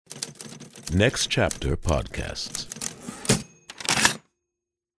Next Chapter Podcasts.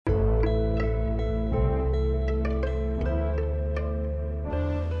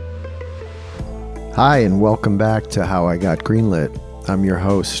 Hi, and welcome back to How I Got Greenlit. I'm your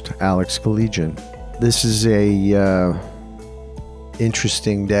host, Alex Collegian. This is a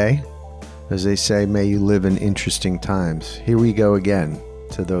interesting day. As they say, may you live in interesting times. Here we go again,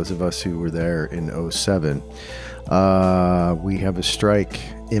 to those of us who were there in 2007. We have a strike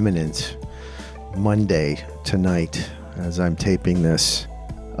imminent Monday tonight as I'm taping this,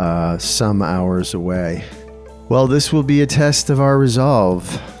 some hours away. Well, this will be a test of our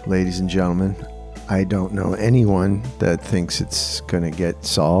resolve, ladies and gentlemen. I don't know anyone that thinks it's going to get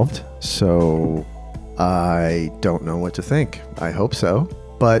solved, so I don't know what to think. I hope so,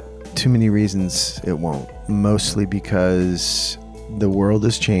 but too many reasons it won't. Mostly because the world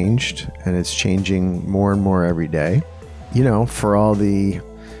has changed, and it's changing more and more every day. You know, for all the,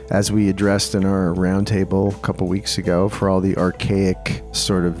 as we addressed in our roundtable a couple weeks ago, for all the archaic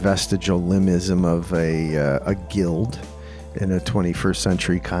sort of vestigial limbism of a guild in a 21st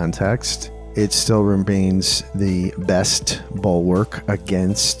century context, it still remains the best bulwark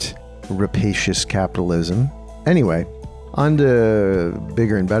against rapacious capitalism. Anyway, on to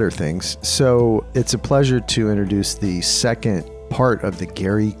bigger and better things. So it's a pleasure to introduce the second part of the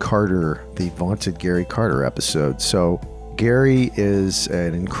Gary Carter, the vaunted Gary Carter episode. So Gary is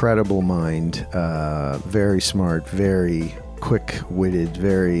an incredible mind, very smart, very quick-witted,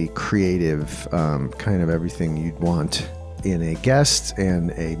 very creative, kind of everything you'd want in a guest and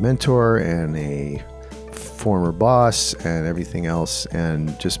a mentor and a former boss and everything else,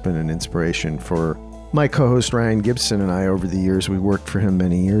 and just been an inspiration for my co-host Ryan Gibson and I over the years. We worked for him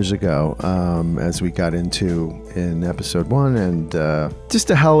many years ago, as we got into in episode 1, and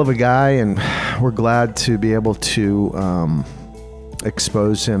just a hell of a guy, and we're glad to be able to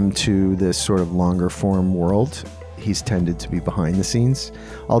expose him to this sort of longer form world. He's tended to be behind the scenes,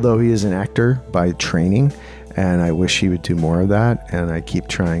 although he is an actor by training, and I wish he would do more of that, and I keep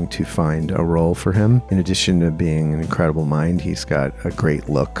trying to find a role for him. In addition to being an incredible mind, he's got a great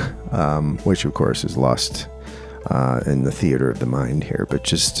look, which of course is lost in the theater of the mind here, but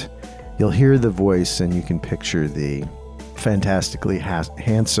just, you'll hear the voice and you can picture the fantastically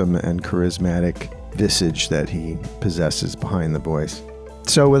handsome and charismatic visage that he possesses behind the voice.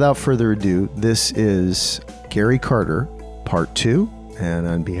 So without further ado, this is Gary Carter, Part 2, and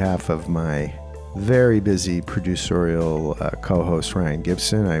on behalf of my very busy producerial co-host Ryan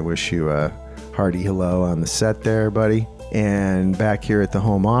Gibson, I wish you a hearty hello on the set there, buddy. And back here at the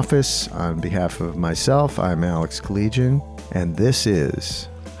home office, on behalf of myself, I'm Alex Collegian, and this is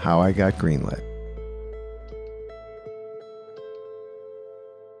How I Got Greenlit.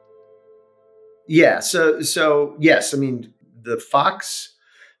 Yeah, so yes, I mean, the Fox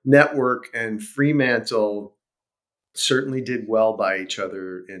network and Fremantle certainly did well by each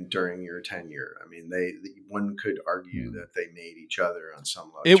other during your tenure. I mean, one could argue that they made each other on some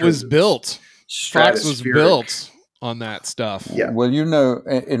level. It was built. Fox was built on that stuff. Yeah. Well, you know,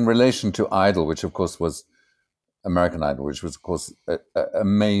 in relation to Idol, which of course was American Idol, which was of course a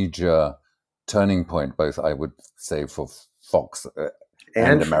major turning point, both I would say for Fox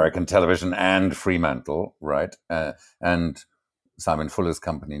and American television and Fremantle, right? And Simon Fuller's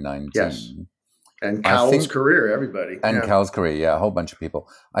Company 19. Yes. And Cowell's career, everybody. And Cowell's career, yeah, a whole bunch of people.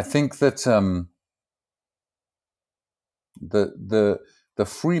 I think that the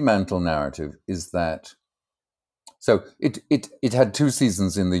Fremantle narrative is that, so it had 2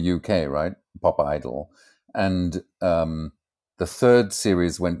 seasons in the UK, right? Pop Idol. And the third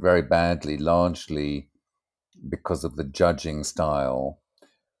series went very badly, largely because of the judging style.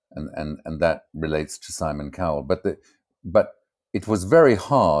 And that relates to Simon Cowell. But it was very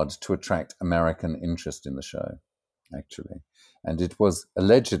hard to attract American interest in the show, actually. And it was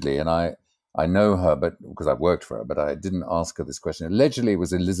allegedly, and I know her, but because I've worked for her, but I didn't ask her this question. Allegedly, it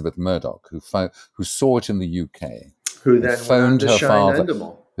was Elizabeth Murdoch who saw it in the UK. Who then phoned her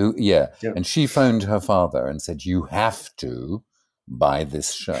father. And she phoned her father and said, "You have to buy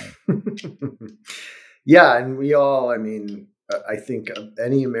this show." Yeah, and we all, I mean, I think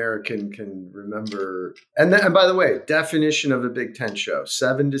any American can remember. And by the way, definition of a Big Ten show,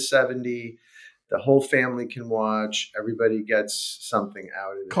 7 to 70, the whole family can watch. Everybody gets something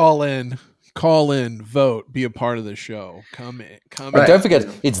out of it. Call in, vote, be a part of the show. Come in. But don't forget,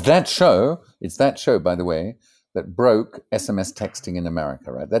 it's that show, by the way, that broke SMS texting in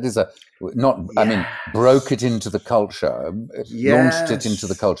America, right? That is broke it into the culture, launched it into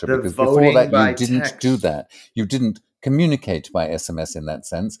the culture, because before that you didn't do that. You didn't communicate by SMS in that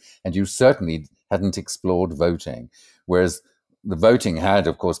sense, and you certainly hadn't explored voting. Whereas the voting had,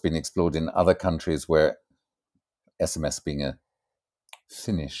 of course, been explored in other countries where SMS being a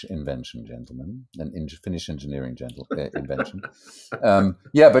Finnish invention, gentlemen, Finnish engineering invention.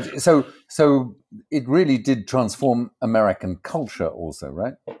 But so it really did transform American culture, also,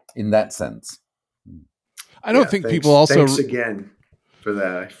 right? In that sense. I don't think people also. Thanks again for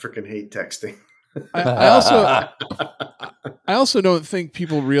that. I freaking hate texting. I also don't think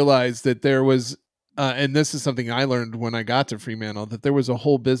people realize that there was, and this is something I learned when I got to Fremantle, that there was a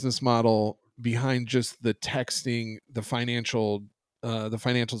whole business model behind just the texting, the financials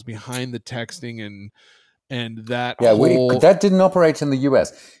behind the texting, and that that didn't operate in the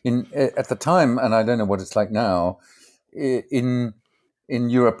US at the time, and I don't know what it's like now. In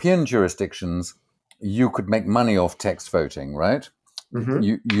European jurisdictions, you could make money off text voting, right? Mm-hmm.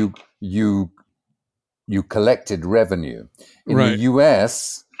 You collected revenue. In the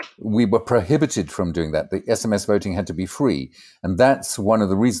US, we were prohibited from doing that. The SMS voting had to be free, and that's one of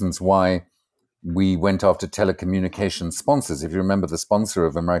the reasons why we went after telecommunication sponsors. If you remember, the sponsor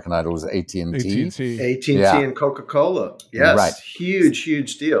of American Idol was AT&T. AT&T and Coca-Cola. Yes, right.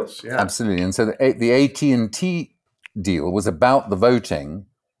 Huge deals. Yeah, absolutely. And so the AT&T deal was about the voting.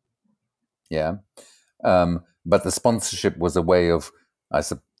 Yeah, but the sponsorship was a way of,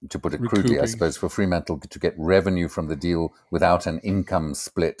 to put it crudely, I suppose, for Fremantle to get revenue from the deal without an income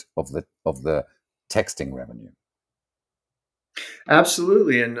split of the texting revenue.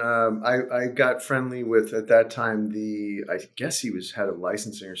 Absolutely, and I got friendly with, at that time, I guess he was head of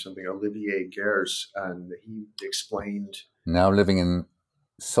licensing or something, Olivier Gers, and he explained. Now living in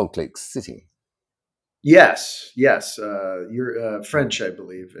Salt Lake City. Yes, you're French, I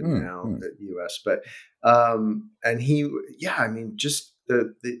believe, and now at U.S. But and he, I mean, just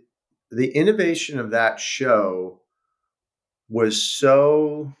the innovation of that show was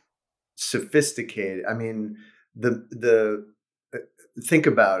so sophisticated. I mean, the think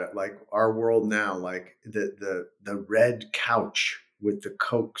about it, like our world now, like the red couch with the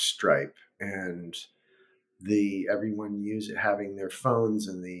Coke stripe and everyone having their phones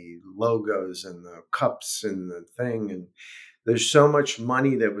and the logos and the cups and the thing, and there's so much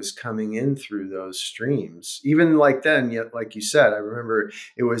money that was coming in through those streams. Even like then, yet like you said, I remember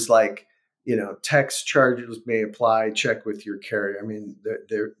it was like, text charges may apply, check with your carrier. I mean,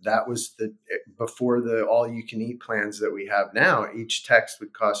 that was before the all you can eat plans that we have now. Each text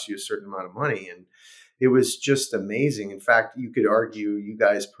would cost you a certain amount of money, and it was just amazing. In fact, you could argue you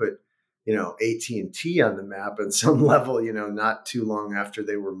guys put AT&T on the map on some level, not too long after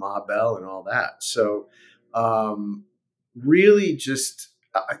they were Ma Bell and all that. So really just,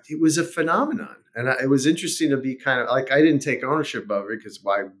 it was a phenomenon. And it was interesting to be kind of like, I didn't take ownership of it because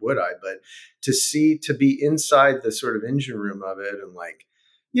why would I? But to be inside the sort of engine room of it, and like,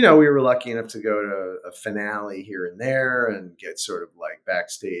 we were lucky enough to go to a finale here and there and get sort of like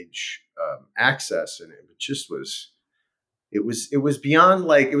backstage access. And it just was, it was beyond,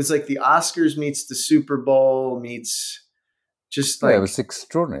 like, it was like the Oscars meets the Super Bowl meets just like. Yeah, it was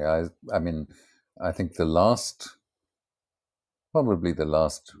extraordinary. I mean, I think probably the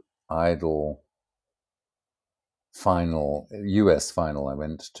last Idol final, US final I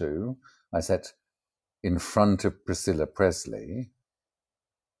went to, I sat in front of Priscilla Presley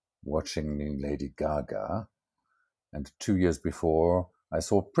watching new Lady Gaga, and 2 years before I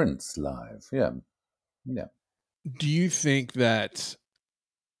saw Prince live. Yeah. Do you think that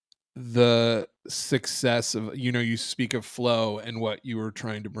the success of, you speak of flow and what you were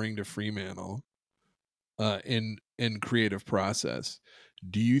trying to bring to Fremantle in creative process,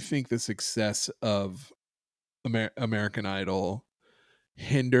 do you think the success of American Idol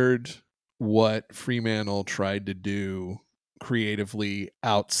hindered what Fremantle tried to do creatively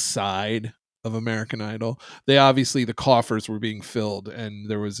outside of American Idol? The coffers were being filled, and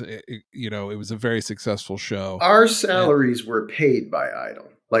there was, it was a very successful show. Our salaries were paid by Idol.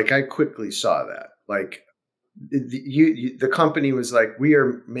 Like, I quickly saw that. Like, the company was like, we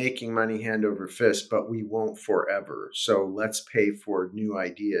are making money hand over fist, but we won't forever. So let's pay for new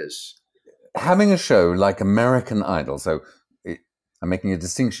ideas. Having a show like American Idol, so I'm making a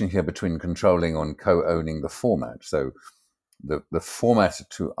distinction here between controlling and co-owning the format. So the format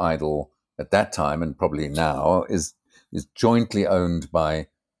to Idol at that time, and probably now, is jointly owned by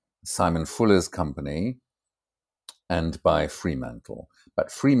Simon Fuller's company and by Fremantle.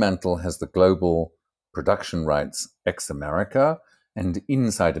 But Fremantle has the global production rights ex-America, and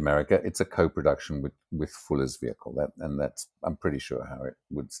inside America, it's a co-production with Fuller's vehicle. That's I'm pretty sure how it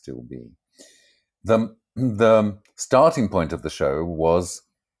would still be. The starting point of the show was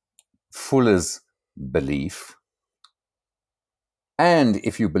Fuller's belief, and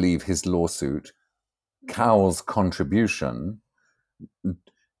if you believe his lawsuit, Cowell's contribution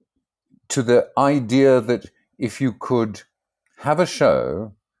to the idea that if you could have a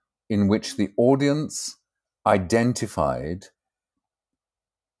show in which the audience identified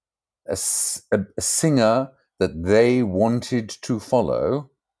a singer that they wanted to follow,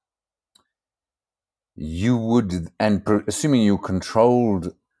 you would, and assuming you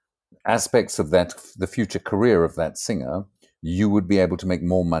controlled aspects of that, the future career of that singer, you would be able to make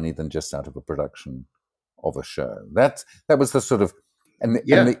more money than just out of a production of a show. That was the sort of, and the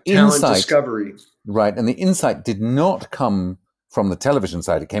talent insight, discovery. Right. And the insight did not come from the television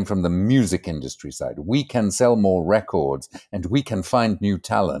side. It came from the music industry side. We can sell more records and we can find new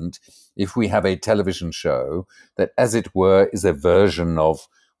talent if we have a television show that, as it were, is a version of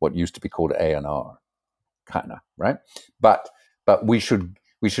what used to be called A&R, kind of, right? But we should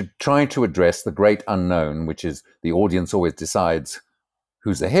try to address the great unknown, which is the audience always decides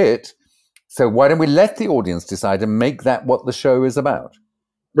who's a hit. So why don't we let the audience decide and make that what the show is about?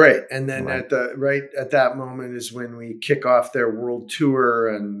 Right. And then Right. at that moment is when we kick off their world tour,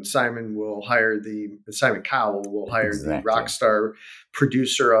 and Simon Cowell will hire Exactly. the rock star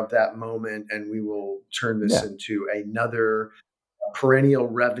producer of that moment, and we will turn this into another perennial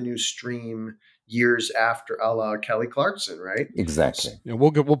revenue stream years after, a la Kelly Clarkson, right? Exactly.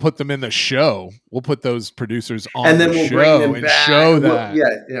 We'll put them in the show. We'll put those producers on and then the we'll show bring them and back. show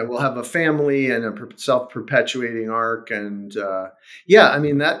that. We'll have a family and a self-perpetuating arc, and I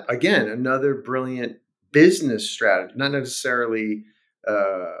mean, that again, another brilliant business strategy. Not necessarily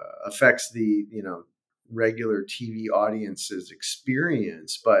affects the regular TV audience's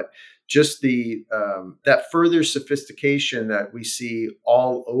experience, but just the that further sophistication that we see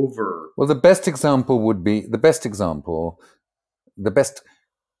all over. Well, the best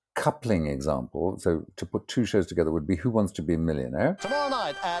coupling example, so to put two shows together, would be Who Wants to Be a Millionaire? Tomorrow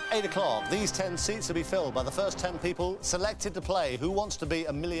night at 8 o'clock, these 10 seats will be filled by the first 10 people selected to play Who Wants to Be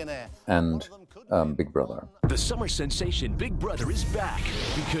a Millionaire. And Big Brother. The summer sensation Big Brother is back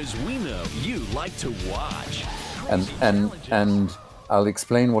because we know you like to watch. And I'll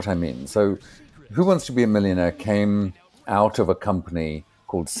explain what I mean. So Who Wants to Be a Millionaire came out of a company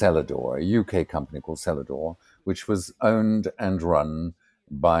called Celador, a UK company called Celador, which was owned and run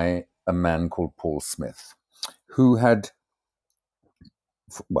by a man called Paul Smith, who had,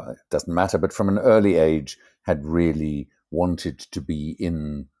 well, it doesn't matter, but from an early age had really wanted to be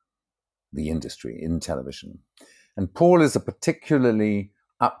in the industry, in television. And Paul is a particularly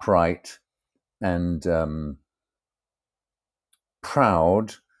upright and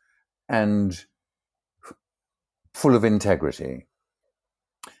proud and full of integrity.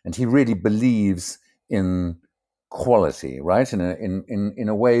 And he really believes in quality, right? In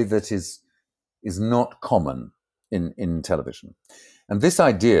a way that is not common in television. And this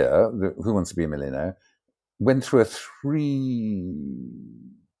idea, Who Wants to Be a Millionaire, went through a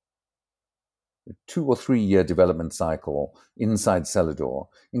 2 or 3 year development cycle inside Celador,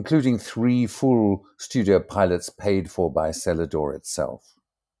 including 3 full studio pilots paid for by Celador itself.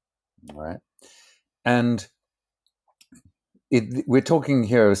 All right. And we're talking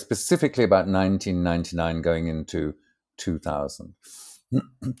here specifically about 1999 going into 2000.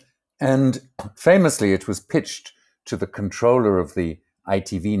 And famously, it was pitched to the controller of the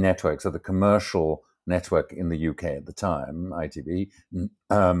ITV network, so the commercial network in the UK at the time, ITV,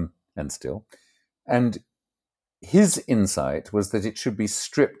 and still. And his insight was that it should be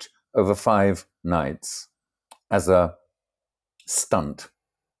stripped over 5 nights as a stunt.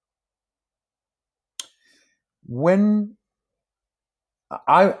 When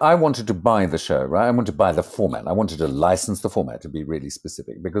I wanted to buy the show, right? I wanted to buy the format. I wanted to license the format, to be really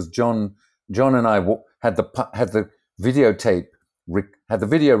specific, because John and I had the videotape, had the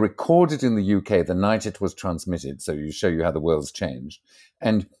video recorded in the UK the night it was transmitted, so you show you how the world's changed,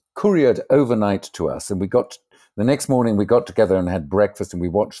 and couriered overnight to us. And the next morning we got together and had breakfast and we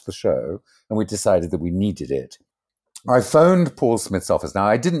watched the show, and we decided that we needed it. I phoned Paul Smith's office. Now,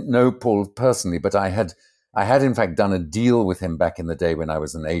 I didn't know Paul personally, but I had in fact done a deal with him back in the day when I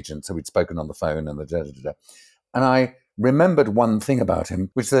was an agent. So we'd spoken on the phone and And I remembered one thing about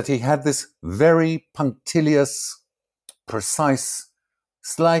him, which is that he had this very punctilious, precise,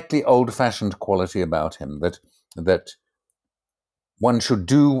 slightly old-fashioned quality about him that one should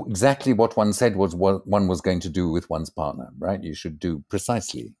do exactly what one said was what one was going to do with one's partner, right? You should do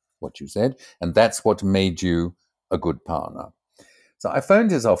precisely what you said, and that's what made you a good partner. So I phoned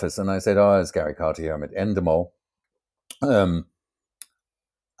his office and I said, it's Gary Carter here. I'm at Endemol.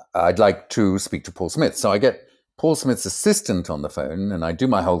 I'd like to speak to Paul Smith. So I get Paul Smith's assistant on the phone and I do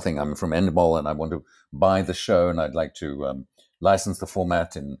my whole thing. I'm from Endemol and I want to buy the show and I'd like to license the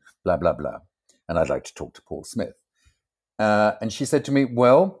format and blah, blah, blah. And I'd like to talk to Paul Smith. And she said to me,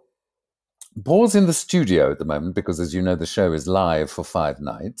 well, Paul's in the studio at the moment because, as you know, the show is live for 5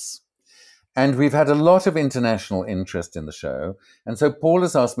 nights. And we've had a lot of international interest in the show. And so Paul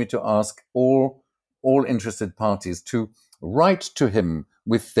has asked me to ask all interested parties to write to him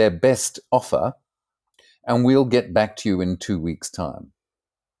with their best offer, and we'll get back to you in 2 weeks' time.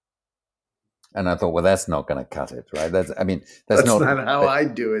 And I thought, well, that's not going to cut it, right? That's not how I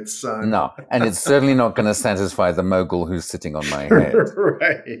do it, son. No, and it's certainly not going to satisfy the mogul who's sitting on my head.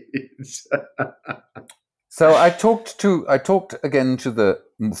 Right. So I talked again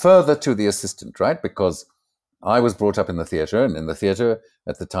further to the assistant, right? Because I was brought up in the theatre, and in the theatre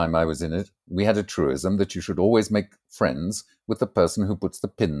at the time I was in it, we had a truism that you should always make friends with the person who puts the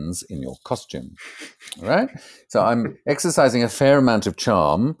pins in your costume, right? So I'm exercising a fair amount of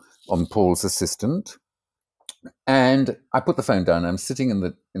charm on Paul's assistant, and I put the phone down. I'm sitting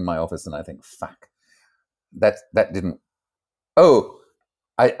in my office, and I think, fuck, that didn't. Oh,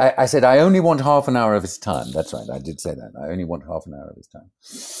 I said I only want half an hour of his time. That's right, I did say that. I only want half an hour of his time.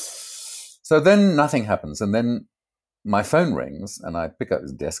 So then nothing happens, and then my phone rings, and I pick up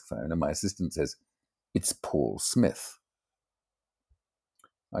his desk phone, and my assistant says, "It's Paul Smith."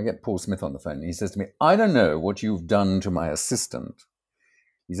 I get Paul Smith on the phone, and he says to me, "I don't know what you've done to my assistant."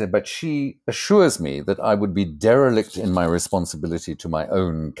 He said, "But she assures me that I would be derelict in my responsibility to my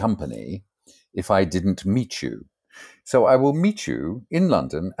own company if I didn't meet you. So I will meet you in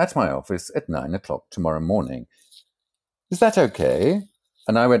London at my office at 9 o'clock tomorrow morning. Is that okay?"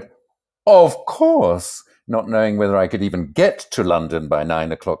 And I went, "Of course," not knowing whether I could even get to London by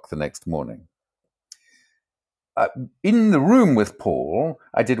 9 o'clock the next morning. In the room with Paul,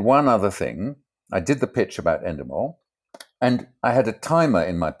 I did one other thing. I did the pitch about Endemol. And I had a timer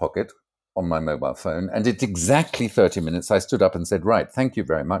in my pocket on my mobile phone, and at exactly 30 minutes, I stood up and said, "Right, thank you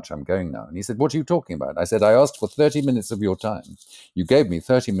very much, I'm going now." And he said, "What are you talking about?" I said, "I asked for 30 minutes of your time. You gave me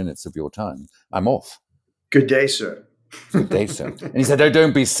 30 minutes of your time. I'm off." Good day, sir. Good day, sir. And he said, "Oh,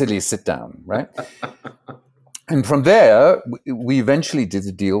 don't be silly, sit down," right? And from there, we eventually did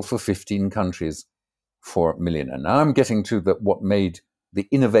a deal for 15 countries for $1 million. And now I'm getting to what made the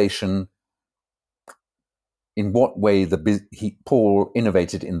innovation. In what way Paul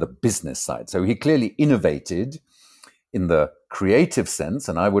innovated in the business side. So he clearly innovated in the creative sense,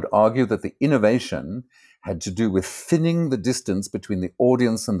 and I would argue that the innovation had to do with thinning the distance between the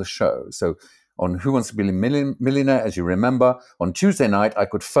audience and the show. So on Who Wants to Be a Millionaire, as you remember, on Tuesday night, I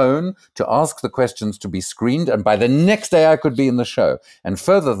could phone to ask the questions to be screened, and by the next day I could be in the show. And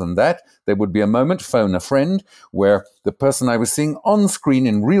further than that, there would be a moment, phone a friend, where the person I was seeing on screen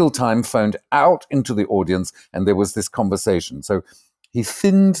in real time phoned out into the audience, and there was this conversation. So he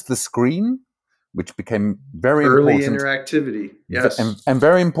thinned the screen, which became very early important. Interactivity, yes. And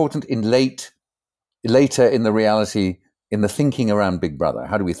very important later in the reality, in the thinking around Big Brother.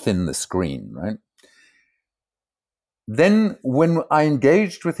 How do we thin the screen, right? Then when I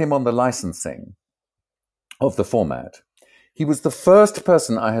engaged with him on the licensing of the format, he was the first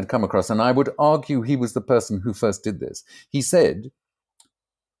person I had come across, and I would argue he was the person who first did this. He said,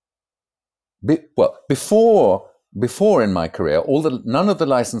 before in my career, none of the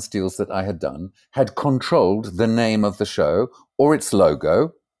license deals that I had done had controlled the name of the show or its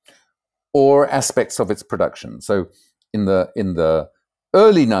logo or aspects of its production. So in the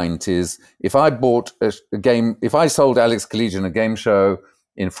early 90s, if I bought a game, if I sold Alex Collegian a game show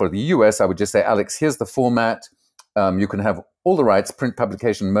for the US, I would just say, "Alex, here's the format. You can have all the rights, print,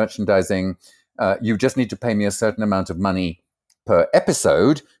 publication, merchandising. You just need to pay me a certain amount of money per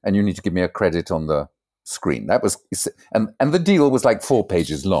episode, and you need to give me a credit on the screen." That was, and the deal was like 4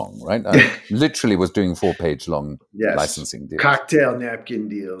 pages long, right? I literally was doing 4-page long licensing deals. Cocktail napkin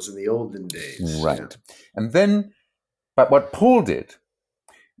deals in the olden days. Right. Yeah. And then, but what Paul did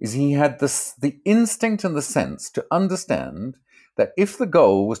is he had the instinct and the sense to understand that if the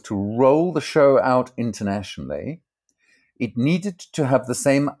goal was to roll the show out internationally, it needed to have the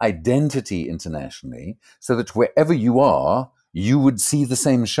same identity internationally, so that wherever you are, you would see the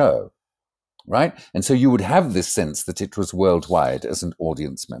same show, right? And so you would have this sense that it was worldwide as an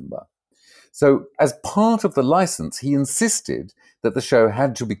audience member. So as part of the license, he insisted that the show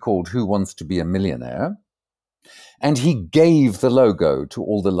had to be called Who Wants to Be a Millionaire? And he gave the logo to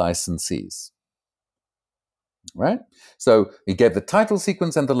all the licensees, right? So he gave the title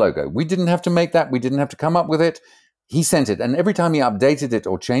sequence and the logo. We didn't have to make that. We didn't have to come up with it. He sent it. And every time he updated it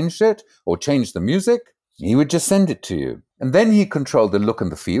or changed the music, he would just send it to you. And then he controlled the look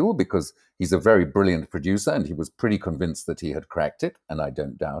and the feel, because he's a very brilliant producer, and he was pretty convinced that he had cracked it, and I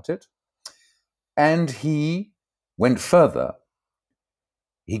don't doubt it. And he went further.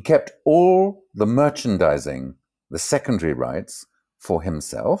 He kept all the merchandising the secondary rights for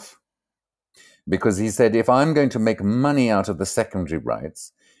himself, because he said, if I'm going to make money out of the secondary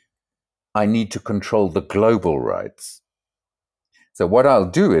rights, I need to control the global rights. So what I'll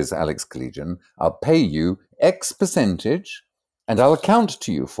do is, Alex Collegian, I'll pay you X percentage, and I'll account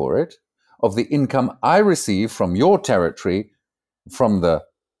to you for it, of the income I receive from your territory, from the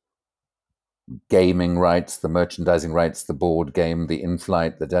gaming rights, the merchandising rights, the board game, the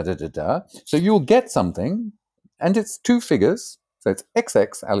in-flight, the da-da-da-da. So you'll get something, and it's 2 figures, so it's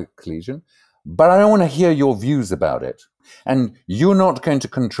XX, Alex Collegian, but I don't want to hear your views about it. And you're not going to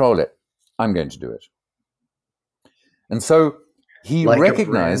control it. I'm going to do it. And so he like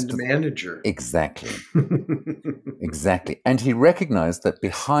recognized... a brand manager. Exactly. Exactly. And he recognized that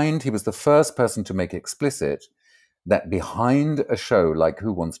he was the first person to make explicit that behind a show like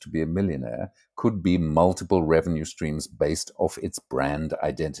Who Wants to Be a Millionaire could be multiple revenue streams based off its brand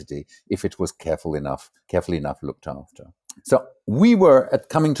identity if it was carefully enough looked after. So we were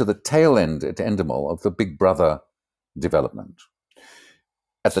coming to the tail end at Endemol of the Big Brother development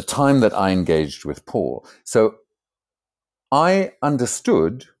at the time that I engaged with Paul. So I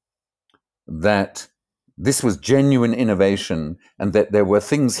understood that this was genuine innovation and that there were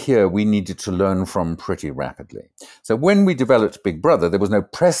things here we needed to learn from pretty rapidly. So when we developed Big Brother, there was no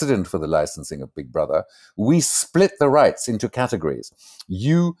precedent for the licensing of Big Brother. We split the rights into categories.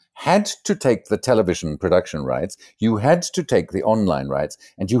 You had to take the television production rights, you had to take the online rights,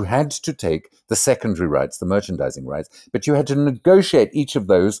 and you had to take the secondary rights, the merchandising rights, but you had to negotiate each of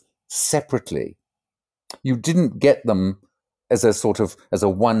those separately. You didn't get them as a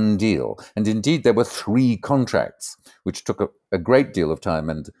one deal. And indeed, there were 3 contracts, which took a great deal of time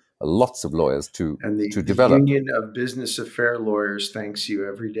and lots of lawyers to develop. The Union of Business Affair Lawyers thanks you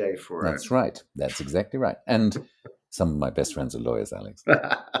every day for it. That's right. That's exactly right. And some of my best friends are lawyers, Alex.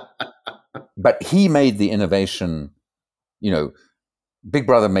 But he made the innovation, Big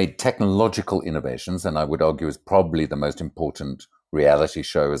Brother made technological innovations, and I would argue is probably the most important reality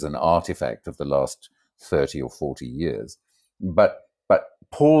show as an artifact of the last 30 or 40 years. But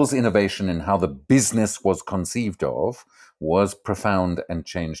Paul's innovation in how the business was conceived of was profound and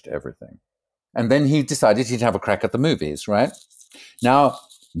changed everything. And then he decided he'd have a crack at the movies, right? Now,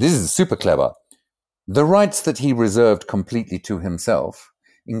 this is super clever. The rights that he reserved completely to himself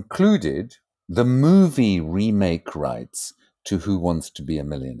included the movie remake rights to Who Wants to Be a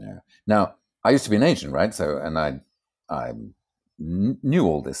Millionaire. Now, I used to be an agent, right? So, and I knew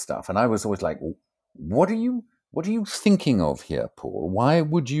all this stuff. And I was always like, what are you thinking of here, Paul? Why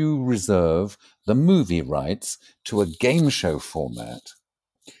would you reserve the movie rights to a game show format?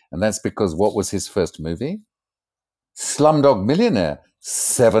 And that's because what was his first movie? Slumdog Millionaire,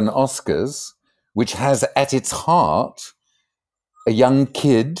 7 Oscars, which has at its heart a young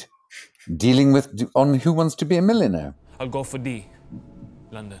kid dealing on Who Wants to Be a Millionaire. I'll go for D,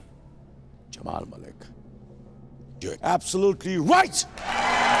 London. Jamal Malik, you're absolutely right!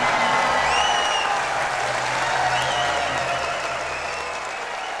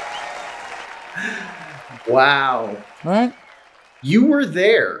 Wow. All right. You were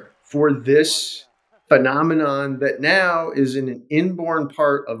there for this phenomenon that now is an inborn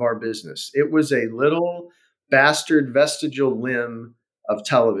part of our business. It was a little bastard vestigial limb of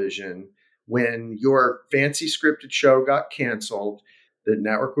television. When your fancy scripted show got canceled, the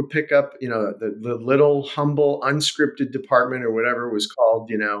network would pick up, the little humble unscripted department or whatever it was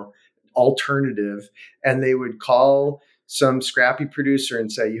called, alternative, and they would call some scrappy producer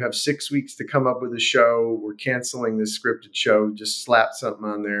and say, you have 6 weeks to come up with a show. We're canceling this scripted show. Just slap something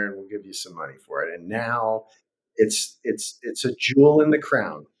on there and we'll give you some money for it. And now it's a jewel in the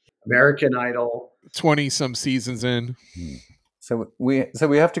crown. American Idol. 20 some seasons in. So we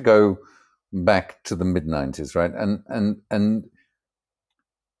have to go back to the mid-90s, right? And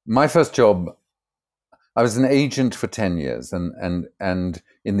my first job, I was an agent for 10 years, and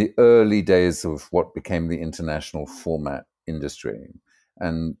in the early days of what became the international format industry,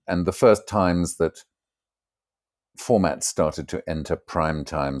 and the first times that formats started to enter prime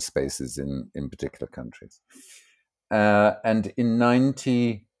time spaces in particular countries. And in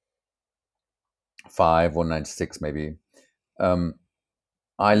 95 or 96 maybe,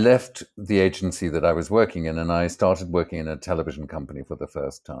 I left the agency that I was working in, and I started working in a television company for the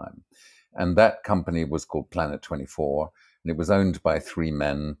first time. And that company was called Planet 24, and it was owned by 3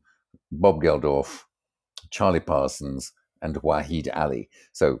 men, Bob Geldof, Charlie Parsons, and Wahid Ali.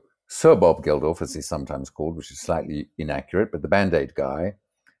 So Sir Bob Geldof, as he's sometimes called, which is slightly inaccurate, but the Band-Aid guy.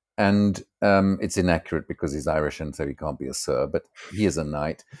 And it's inaccurate because he's Irish and so he can't be a sir, but he is a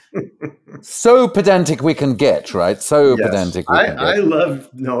knight. So pedantic we can get, right? So Yes. pedantic we can get. I love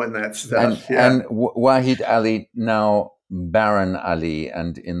knowing that stuff. And Wahid Ali, now Baron Ali,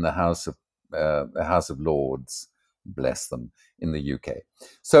 and in the House of Lords, bless them, in the UK.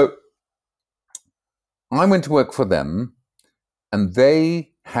 So I went to work for them, and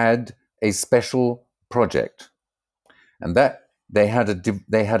they had a special project, and that they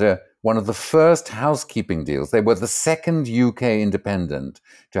had one of the first housekeeping deals. They were the second UK independent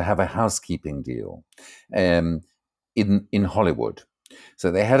to have a housekeeping deal in Hollywood.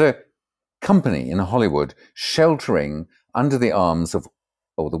 So they had a company in Hollywood sheltering under the arms of,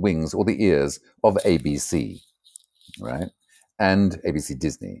 or the wings, or the ears of ABC, right? And ABC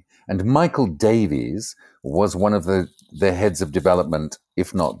Disney. And Michael Davies was one of the heads of development,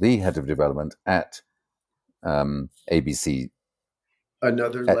 if not the head of development, at ABC.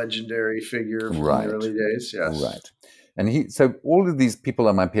 Another legendary figure from the early days, yes. Right. And so all of these people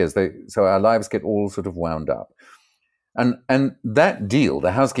are my peers. So our lives get all sort of wound up. And that deal,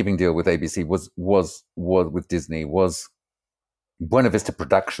 the housekeeping deal with ABC was with Disney, was Buena Vista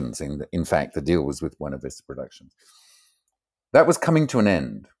Productions. In fact, the deal was with Buena Vista Productions. That was coming to an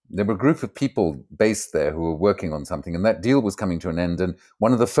end. There were a group of people based there who were working on something, and that deal was coming to an end. And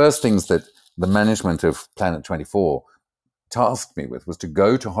one of the first things that the management of Planet 24 tasked me with was to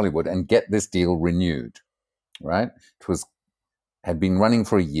go to Hollywood and get this deal renewed, right? Had been running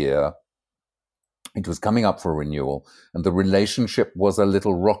for a year. It was coming up for renewal, and the relationship was a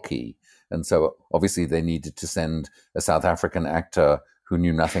little rocky. And so obviously they needed to send a South African actor who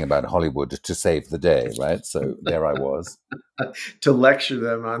knew nothing about Hollywood to save the day, right? So there I was. To lecture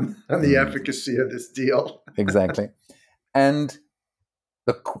them on the efficacy of this deal. Exactly. And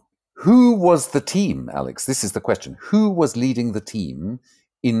who was the team, Alex? This is the question. Who was leading the team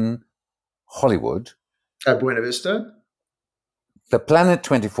in Hollywood? At Buena Vista? The Planet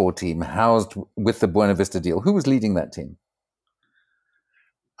 24 team housed with the Buena Vista deal. Who was leading that team?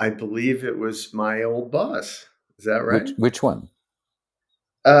 I believe it was my old boss. Is that right? Which one?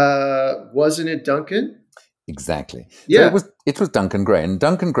 Wasn't it Duncan? Exactly. Yeah. So it was Duncan Gray. And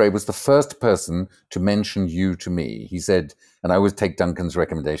Duncan Gray was the first person to mention you to me. He said, and I always take Duncan's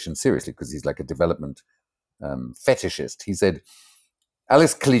recommendation seriously because he's like a development fetishist. He said,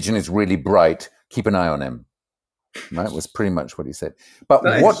 Alex Collegian is really bright. Keep an eye on him. Right, was pretty much what he said. But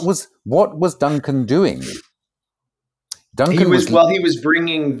nice. what was Duncan doing? He was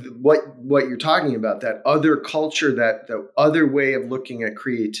bringing what you're talking about, that other culture, that the other way of looking at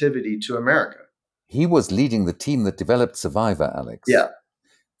creativity to America. He was leading the team that developed Survivor, Alex. Yeah.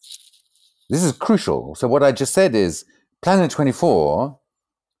 This is crucial. So what I just said is Planet 24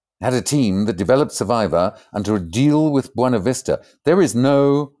 had a team that developed Survivor under a deal with Buena Vista. There's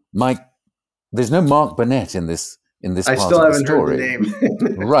no Mark Burnett in this I part still of the haven't story. Heard the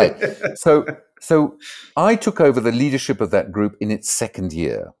name. Right. So I took over the leadership of that group in its second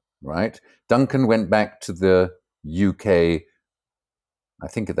year, right? Duncan went back to the UK, I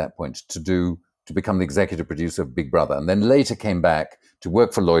think at that point, to become the executive producer of Big Brother, and then later came back to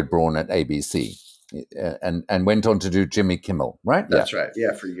work for Lloyd Braun at ABC, and went on to do Jimmy Kimmel, right? That's right.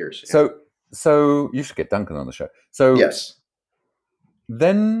 Yeah, for years. Yeah. So you should get Duncan on the show. So yes.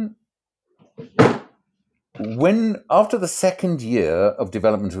 Then after the second year of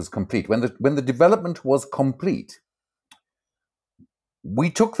development was complete, when the development was complete, we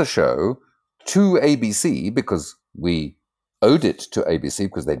took the show to ABC because we owed it to ABC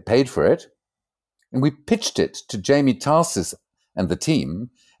because they'd paid for it, and we pitched it to Jamie Tarsis and the team,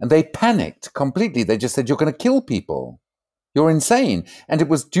 and they panicked completely. They just said, "You're going to kill people. You're insane." And it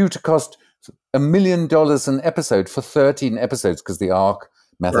was due to cost $1 million an episode for 13 episodes because the arc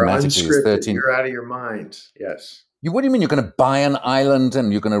mathematically is 13. You're out of your mind. Yes. What do you mean you're going to buy an island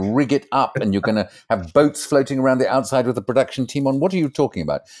and you're going to rig it up and you're going to have boats floating around the outside with a production team on? What are you talking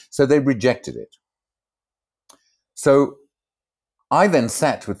about? So they rejected it. So I then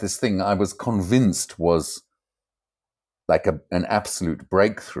sat with this thing I was convinced was like an absolute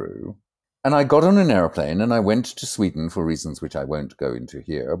breakthrough. And I got on an airplane and I went to Sweden for reasons which I won't go into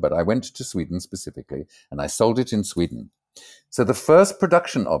here, but I went to Sweden specifically and I sold it in Sweden. So the first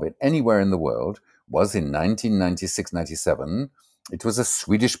production of it anywhere in the world was in 1996-97. It was a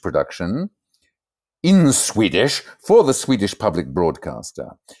Swedish production in Swedish for the Swedish public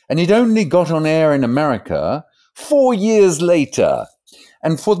broadcaster. And it only got on air in America 4 years later.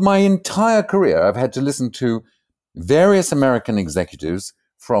 And for my entire career, I've had to listen to various American executives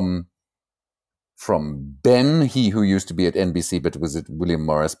from Ben, he who used to be at NBC, but was at William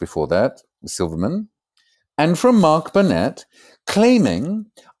Morris before that, Silverman, and from Mark Burnett, claiming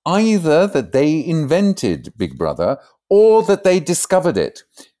either that they invented Big Brother or that they discovered it.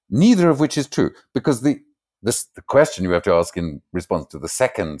 Neither of which is true, because the question you have to ask in response to the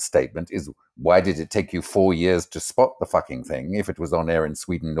second statement is, why did it take you 4 years to spot the fucking thing if it was on air in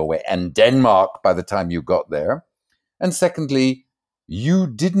Sweden, Norway, and Denmark by the time you got there? And secondly, you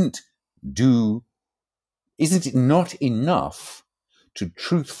didn't do... Isn't it not enough to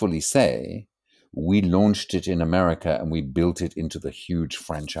truthfully say, we launched it in America and we built it into the huge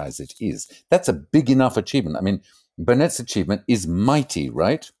franchise it is? That's a big enough achievement. I mean, Burnett's achievement is mighty,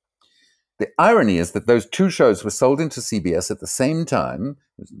 right? The irony is that those two shows were sold into CBS at the same time.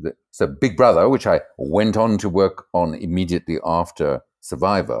 So Big Brother, which I went on to work on immediately after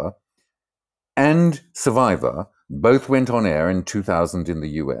Survivor, and Survivor both went on air in 2000 in the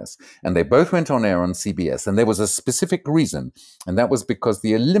US. And they both went on air on CBS. And there was a specific reason. And that was because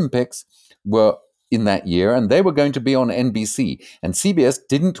the Olympics were in that year and they were going to be on NBC. And CBS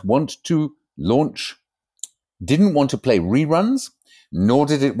didn't want to play reruns, nor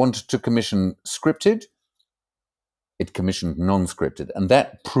did it want to commission scripted. It commissioned non-scripted. And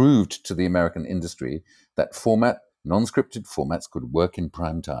that proved to the American industry that non-scripted formats could work in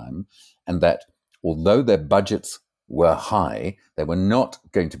prime time, and that although their budgets were high, they were not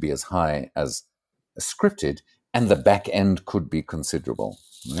going to be as high as scripted, and the back end could be considerable.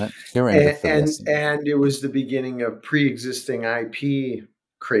 Right? And it was the beginning of pre-existing IP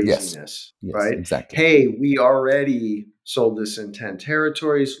craziness, yes, right? Exactly. Hey, we already sold this in 10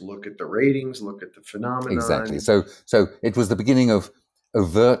 territories. Look at the ratings. Look at the phenomenon. Exactly. So it was the beginning of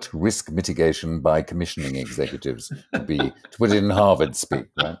overt risk mitigation by commissioning executives, to put it in Harvard speak,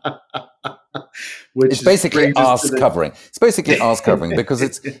 right? It's basically arse covering. It's basically arse covering because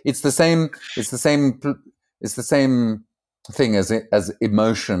it's the same thing as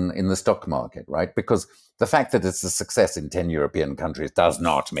emotion in the stock market, right? Because the fact that it's a success in 10 European countries does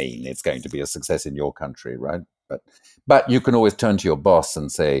not mean it's going to be a success in your country, right? But you can always turn to your boss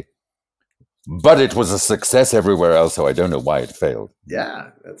and say, but it was a success everywhere else, so I don't know why it failed. Yeah,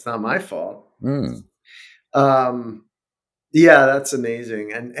 that's not my fault. Mm. Yeah, that's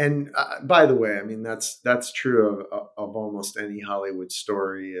amazing. And by the way, I mean, that's true of almost any Hollywood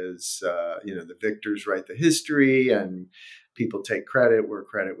story is, the victors write the history and people take credit where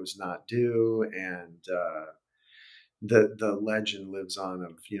credit was not due. And the legend lives on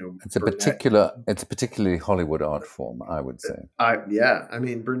of, it's a particularly Hollywood art form, I would say. I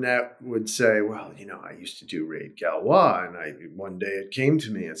mean, Burnett would say, well, I used to do Raid Galois, and one day it came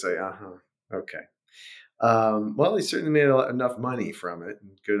to me. It's like, okay. Well, he certainly made enough money from it,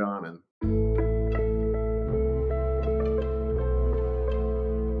 and good on him.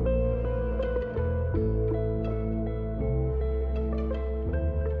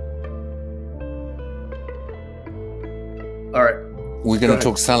 All right. We're going to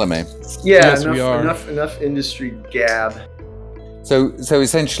talk Salomé. Yeah, yes, we are. Enough industry gab. So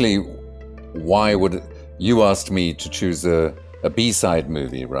essentially, why would you asked me to choose a B-side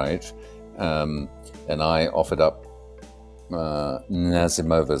movie, right? And I offered up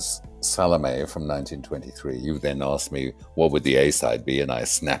Nazimova's Salomé from 1923. You then asked me what would the A-side be, and I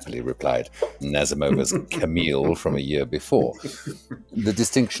snappily replied Nazimova's Camille from a year before. The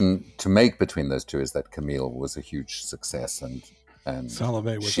distinction to make between those two is that Camille was a huge success, and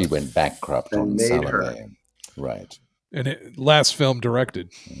Salomé was she went bankrupt on Salomé. Right. And last film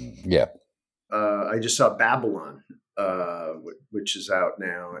directed. Yeah. I just saw Babylon, which is out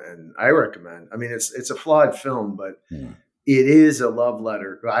now, and I recommend. I mean, it's a flawed film, but it is a love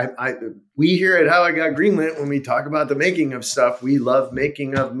letter. We here at How I Got Greenlit, when we talk about the making of stuff, we love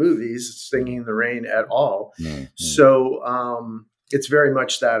making of movies, Singing in the Rain et al. So it's very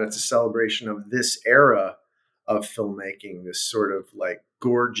much that. It's a celebration of this era of filmmaking, this sort of like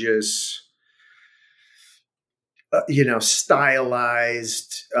gorgeous,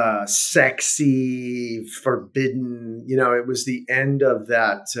 stylized, sexy, forbidden. It was the end of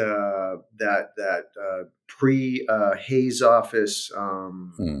that pre-Hayes office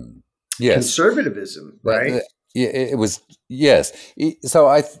conservatism, right? It was, yes.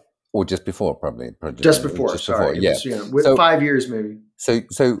 So or just before, probably. Just before, sorry. Yeah. With 5 years, maybe. So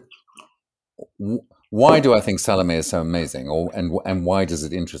why do I think Salomé is so amazing, and why does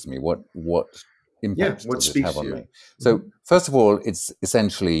it interest me? What impact does it have on me? So first of all, it's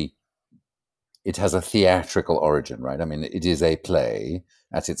essentially, it has a theatrical origin, right? I mean, it is a play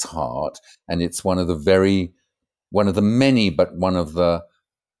at its heart, and it's one of the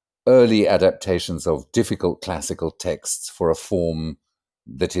early adaptations of difficult classical texts for a form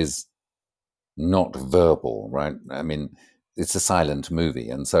that is not verbal, right? I mean, it's a silent movie,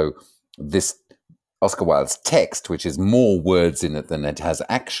 and so this Oscar Wilde's text, which is more words in it than it has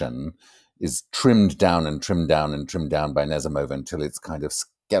action, is trimmed down and trimmed down and trimmed down by Nazimova until it's kind of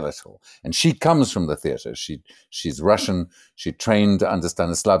get it all. And she comes from the theater. She's Russian. She trained under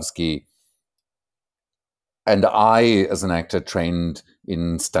Stanislavski. And I, as an actor, trained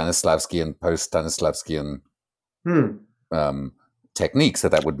in Stanislavski and post-Stanislavskian techniques. So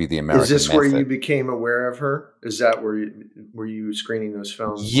that would be the American Is this method. where you became aware of her? Is that where were you screening those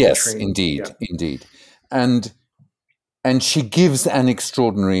films? Yes, indeed, indeed. And she gives an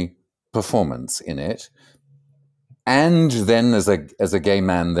extraordinary performance in it. And then as a gay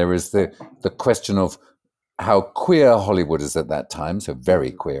man, there is the question of how queer Hollywood is at that time. So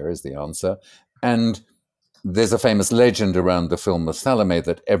very queer is the answer. And there's a famous legend around the film of Salomé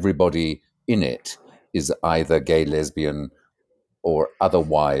that everybody in it is either gay, lesbian, or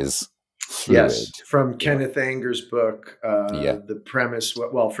otherwise fluid. Yes, from Kenneth Anger's book, the premise,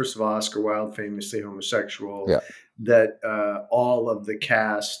 well, first of all, Oscar Wilde, famously homosexual, that all of the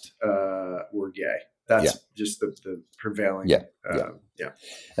cast were gay. That's just the prevailing.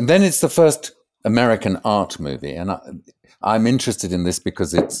 And then it's the first American art movie. And I'm interested in this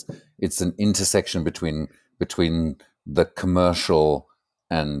because it's an intersection between the commercial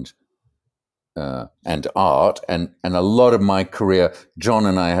and art, and a lot of my career. John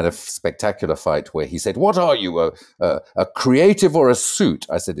and I had a spectacular fight where he said, "What are you, a creative or a suit?"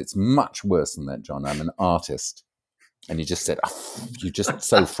 I said, "It's much worse than that, John. I'm an artist." And he just said, "Oh, you're just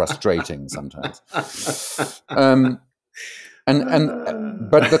so frustrating sometimes." But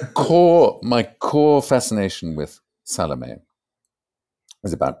my core fascination with Salomé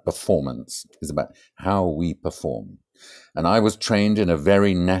is about performance, is about how we perform. And I was trained in a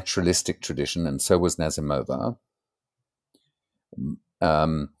very naturalistic tradition, and so was Nazimova.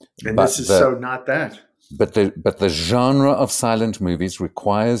 And this is so not that. But the genre of silent movies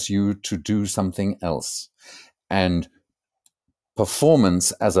requires you to do something else. And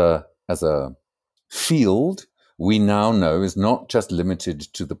performance as a field, we now know, is not just limited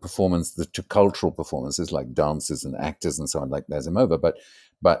to the performance, to cultural performances like dancers and actors and so on, like Nazimova,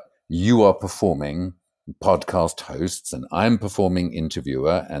 but you are performing podcast hosts, and I'm performing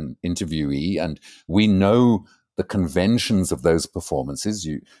interviewer and interviewee, and we know the conventions of those performances.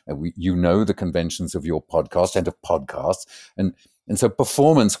 You know the conventions of your podcast and of podcasts, and so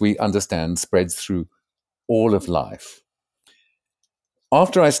performance, we understand, spreads through all of life.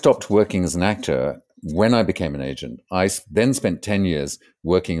 After I stopped working as an actor, when I became an agent, I then spent 10 years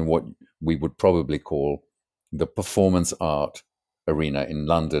working in what we would probably call the performance art arena in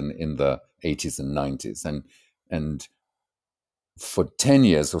London in the 80s and 90s. And for 10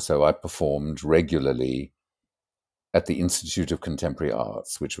 years or so, I performed regularly at the Institute of Contemporary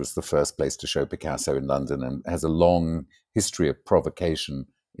Arts, which was the first place to show Picasso in London and has a long history of provocation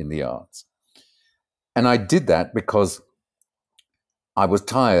in the arts. And I did that because I was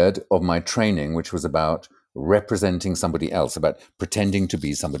tired of my training, which was about representing somebody else, about pretending to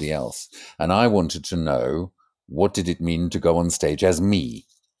be somebody else. And I wanted to know, what did it mean to go on stage as me?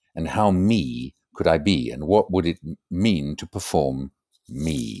 And how me could I be? And what would it mean to perform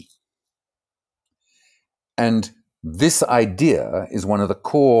me? And this idea is one of the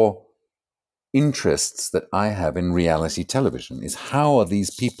core interests that I have in reality television, is how are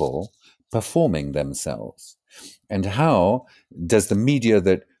these people performing themselves? And how does the media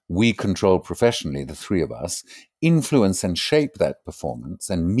that we control professionally, the three of us, influence and shape that performance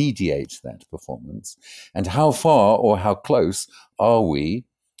and mediate that performance? And how far or how close are we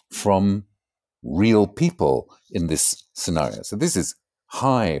from real people in this scenario? So this is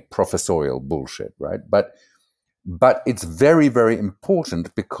high professorial bullshit, right? But it's very, very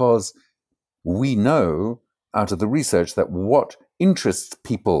important, because we know out of the research that what interests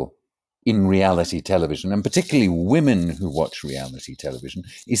people in reality television, and particularly women who watch reality television,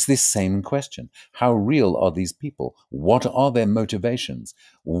 is this same question. How real are these people? What are their motivations?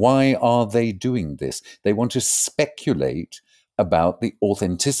 Why are they doing this? They want to speculate about the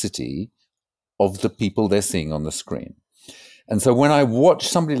authenticity of the people they're seeing on the screen. And so when I watch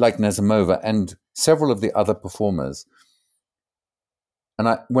somebody like Nazimova and several of the other performers,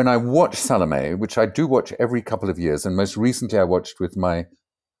 and when I watch Salomé, which I do watch every couple of years, and most recently I watched with my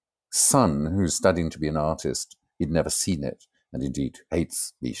son, who's studying to be an artist. He'd never seen it, and indeed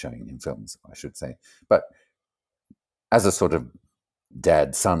hates me showing him films, I should say. But as a sort of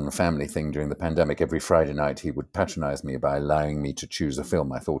dad-son family thing during the pandemic, every Friday night he would patronize me by allowing me to choose a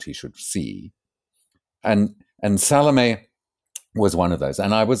film I thought he should see. And Salomé was one of those.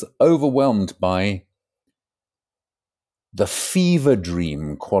 And I was overwhelmed by the fever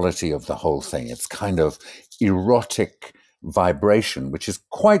dream quality of the whole thing. It's kind of erotic vibration, which is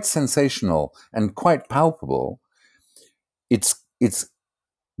quite sensational and quite palpable. It's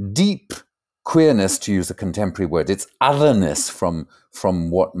deep queerness, to use a contemporary word. It's otherness from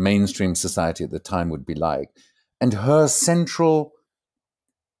what mainstream society at the time would be like. And her central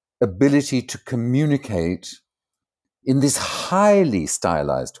ability to communicate in this highly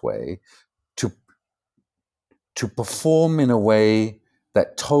stylized way, to perform in a way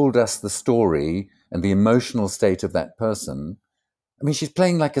that told us the story and the emotional state of that person. I mean, she's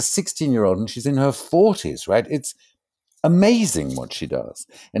playing like a 16-year-old and she's in her 40s, right? It's amazing what she does.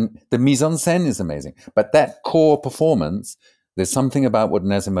 And the mise en scène is amazing. But that core performance, there's something about what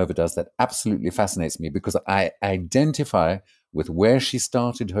Nazimova does that absolutely fascinates me, because I identify with where she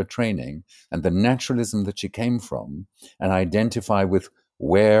started her training and the naturalism that she came from, and identify with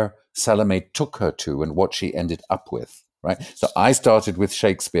where Salomé took her to and what she ended up with, right? So I started with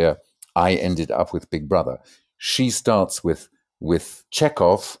Shakespeare. I ended up with Big Brother. She starts with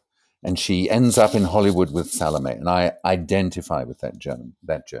Chekhov, and she ends up in Hollywood with Salomé. And I identify with that journey.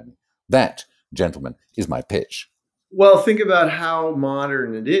 That, gentlemen, is my pitch. Well, think about how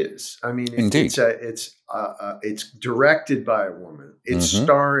modern it is. I mean, Indeed. it's directed by a woman. It's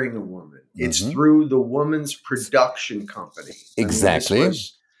starring a woman. It's through the woman's production company. Exactly.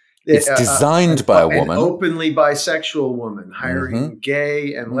 It's designed by a woman. An openly bisexual woman, hiring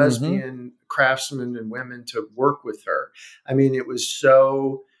gay and lesbian craftsmen and women to work with her. I mean, it was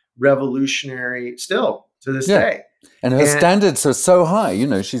so revolutionary still to this day. And her standards are so high. You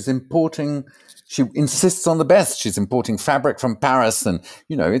know, she's importing... She insists on the best. She's importing fabric from Paris, and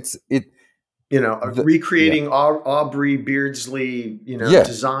recreating Aubrey Beardsley,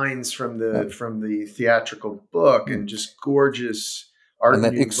 designs from the theatrical book, and just gorgeous art. And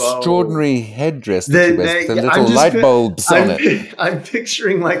that extraordinary headdress that she wears with the little light bulbs on it. I'm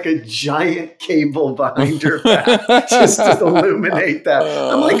picturing like a giant cable behind her back just to illuminate that.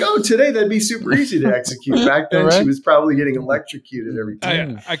 I'm like, oh, today that'd be super easy to execute. Back then, she was probably getting electrocuted every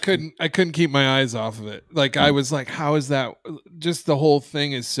time. I couldn't keep my eyes off of it. Like, I was like, how is that? Just the whole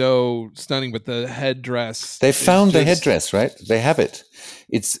thing is so stunning, but the headdress. They found the headdress, right? They have it.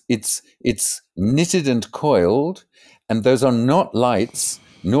 It's knitted and coiled. And those are not lights,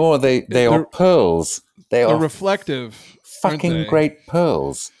 nor they are pearls. They're reflective, fucking great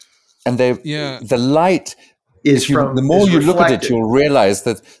pearls. And the light is the more you look at it, you'll realize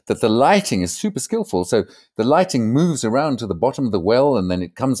that the lighting is super skillful. So the lighting moves around to the bottom of the well, and then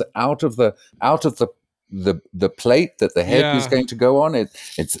it comes out of the plate that the head is going to go on.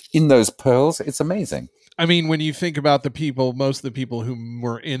 It's in those pearls. It's amazing. I mean, when you think about most of the people who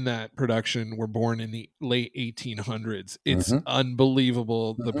were in that production were born in the late 1800s. It's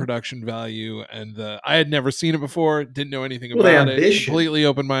unbelievable, the production value, and I had never seen it before, didn't know anything about it. Completely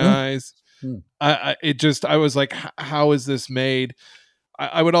opened my eyes. I was like, how is this made?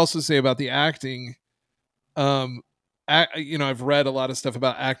 I would also say about the acting. I've read a lot of stuff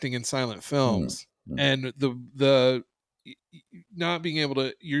about acting in silent films, and the not being able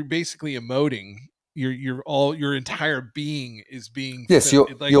to. You're basically emoting. Your entire being is being you're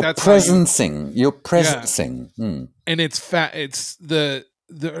presencing. You're presencing, and it's it's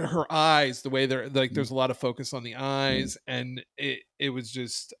her eyes, the way they're like. There's a lot of focus on the eyes, and it was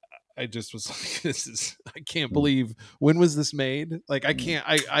just. I just was like, I can't believe, when was this made? Like, I can't.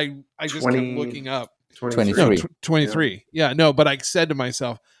 I just kept looking up. 23. Yeah, no, but I said to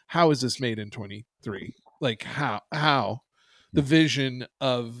myself, how is this made in 23? Like, how the vision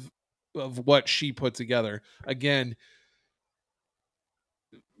of what she put together, again,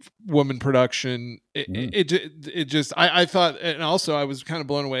 woman production, it just I thought, and also I was kind of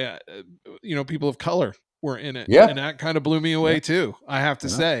blown away, people of color were in it, and that kind of blew me away too, I have to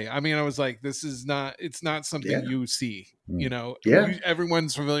say. I mean, I was like, it's not something you see,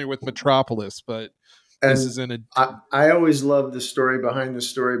 everyone's familiar with Metropolis, but and this is in a I always love the story behind the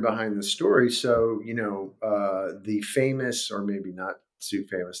story behind the story. So the famous, or maybe not too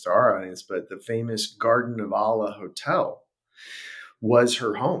famous to our audience, but the famous Garden of Alla Hotel was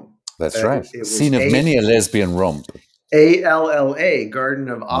her home. That's right. Scene of many a lesbian romp. Alla, Garden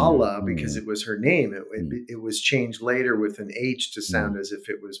of Alla, because it was her name. It was changed later with an H to sound as if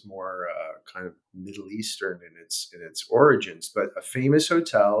it was more kind of Middle Eastern in its origins. But a famous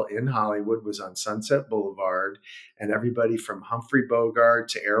hotel in Hollywood was on Sunset Boulevard, and everybody from Humphrey Bogart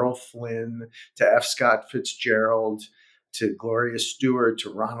to Errol Flynn to F. Scott Fitzgerald to Gloria Stewart to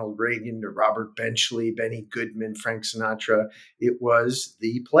Ronald Reagan to Robert Benchley, Benny Goodman, Frank Sinatra. It was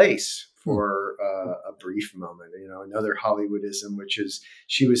the place for a brief moment. Another Hollywoodism, which is,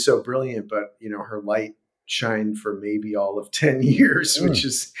 she was so brilliant, but her light shined for maybe all of 10 years, which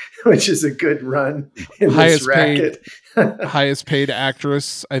is a good run in this racket. Highest paid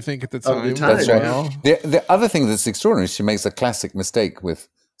actress, I think, at the time. That's right. The other thing that's extraordinary, she makes a classic mistake with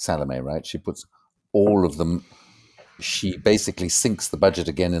Salomé, right? She puts all of them. She basically sinks the budget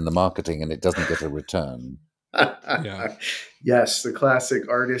again in the marketing, and it doesn't get a return. Yeah. Yes, the classic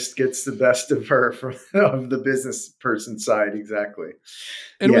artist gets the best of her from of the business person side. Exactly.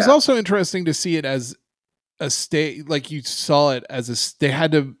 It was also interesting to see it as a stage, like you saw it as they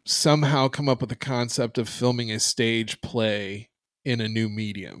had to somehow come up with the concept of filming a stage play in a new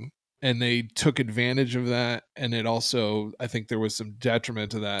medium. And they took advantage of that. And it also, I think there was some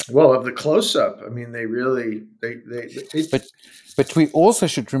detriment to that. Well, of the close up, I mean, they really, But we also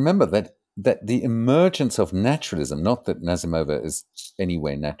should remember that the emergence of naturalism, not that Nazimova is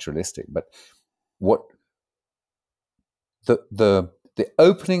anyway naturalistic, but what the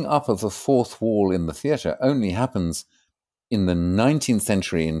opening up of the fourth wall in the theater only happens in the 19th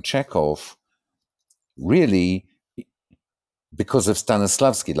century in Chekhov, really because of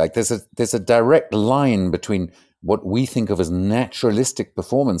Stanislavski. Like there's a direct line between what we think of as naturalistic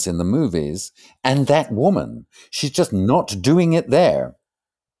performance in the movies and that woman. She's just not doing it there.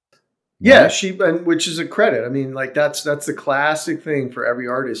 Yeah, which is a credit. I mean, like that's the classic thing for every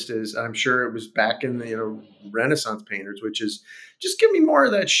artist is, I'm sure it was back in the Renaissance painters, which is just give me more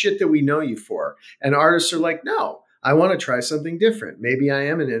of that shit that we know you for. And artists are like, no, I want to try something different. Maybe I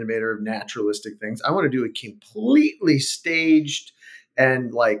am an innovator of naturalistic things. I want to do it completely staged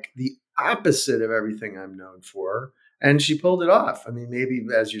and like the opposite of everything I'm known for. And she pulled it off. I mean, maybe,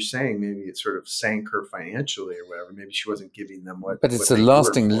 as you're saying, maybe it sort of sank her financially or whatever. Maybe she wasn't giving them what. But it's what a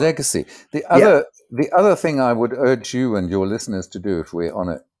lasting legacy. The other thing I would urge you and your listeners to do if we're on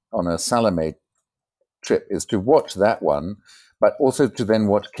a Salomé trip is to watch that one, but also to then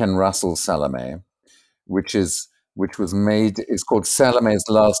watch Ken Russell's Salomé, which is called Salomé's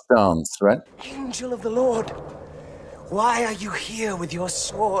Last Dance, right? Angel of the Lord, why are you here with your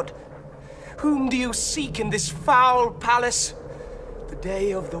sword? Whom do you seek in this foul palace? The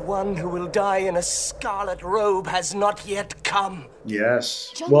day of the one who will die in a scarlet robe has not yet come.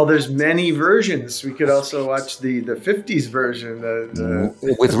 Yes. Well, there's many versions. We could also watch the 50s version.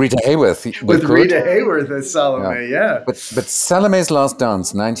 With Rita Hayworth. With Rita Hayworth as Salomé, yeah. But Salomé's Last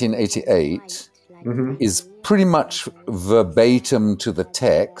Dance, 1988, is pretty much verbatim to the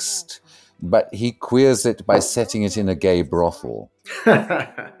text, but he queers it by setting it in a gay brothel.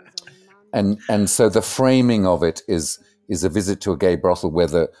 And so the framing of it is a visit to a gay brothel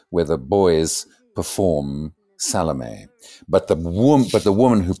where the boys perform Salomé, but the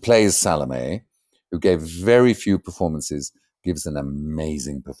woman who plays Salomé, who gave very few performances, gives an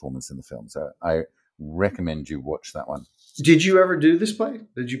amazing performance in the film. So I recommend you watch that one. Did you ever do this play?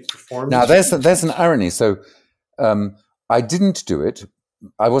 Did you perform? Now there's an irony. So I didn't do it.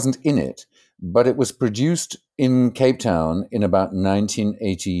 I wasn't in it, but it was produced in Cape Town in about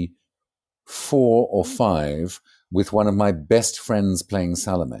 1984 or 5 with one of my best friends playing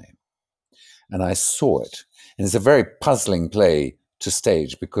Salomé. And I saw it. And it's a very puzzling play to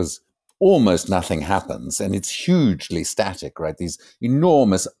stage because almost nothing happens and it's hugely static, right? These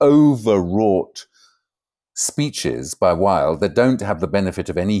enormous overwrought speeches by Wilde that don't have the benefit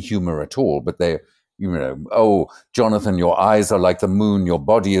of any humor at all, but they're, oh, Jonathan, your eyes are like the moon, your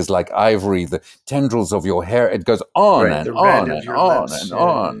body is like ivory, the tendrils of your hair, it goes on and on and on and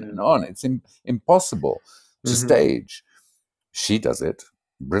on and on. It's impossible to stage. She does it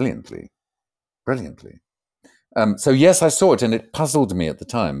brilliantly. So yes, I saw it and it puzzled me at the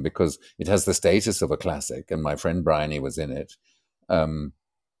time because it has the status of a classic and my friend Bryony was in it.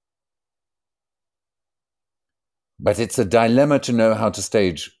 But it's a dilemma to know how to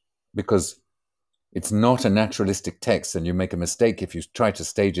stage because it's not a naturalistic text and you make a mistake if you try to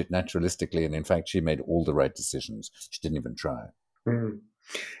stage it naturalistically. And in fact, she made all the right decisions. She didn't even try. And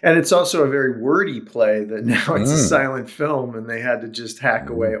it's also a very wordy play that now it's a silent film and they had to just hack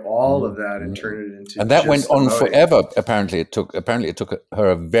away all of that and turn it into. And that went on forever. Apparently it took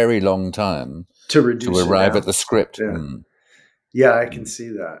her a very long time to arrive at the script. Yeah, I can see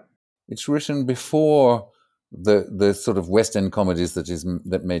that. It's written before the sort of West End comedies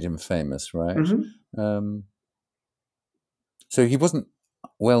that made him famous, right? So he wasn't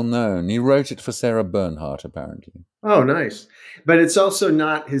well known. He wrote it for Sarah Bernhardt, apparently. Oh, nice. But it's also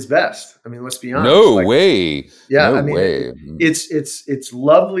not his best. I mean, let's be honest. No way. Yeah, no I mean, way. It's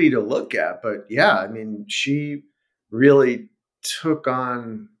lovely to look at, but yeah, I mean, she really took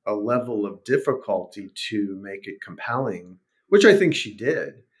on a level of difficulty to make it compelling, which I think she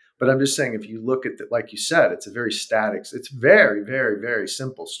did. But I'm just saying, if you look at it, like you said, it's a very static, it's very, very, very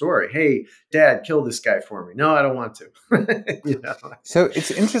simple story. Hey, Dad, kill this guy for me. No, I don't want to. So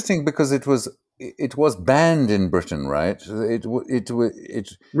it's interesting because it was banned in Britain, right? It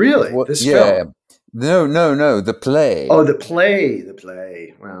really? This film? No. The play. Oh, the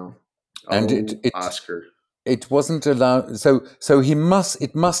play. Wow. And Oscar. It wasn't allowed. So it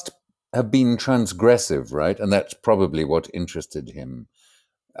must have been transgressive, right? And that's probably what interested him.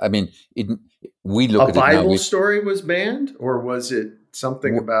 I mean, we look at it now. A Bible story was banned, or was it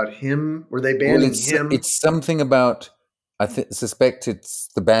something about him? Were they banning him? It's something about. I suspect it's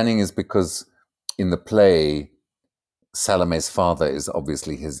the banning is because in the play, Salomé's father is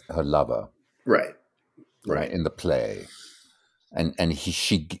obviously her lover, right? In the play, and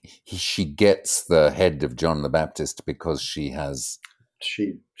she gets the head of John the Baptist because she has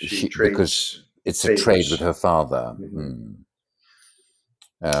she trades because it's favors. A trade with her father.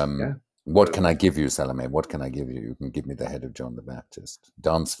 What can I give you, Salomé? What can I give you? You can give me the head of John the Baptist.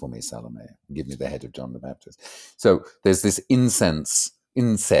 Dance for me, Salomé. Give me the head of John the Baptist. So there's this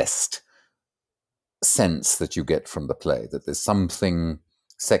incest sense that you get from the play, that there's something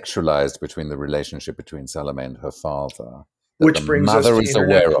sexualized between the relationship between Salomé and her father. Which brings us to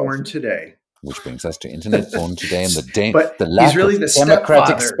internet porn today. Which brings us to internet porn today and the lack of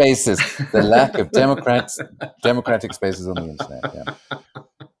democratic spaces. The lack of democratic spaces on the internet. Yeah.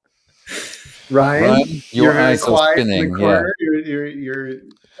 Ryan, your eyes are spinning. In the corner.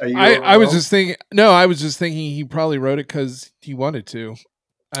 Yeah. I was just thinking. No, I was just thinking he probably wrote it because he wanted to.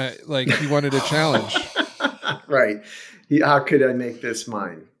 He wanted a challenge. Right. How could I make this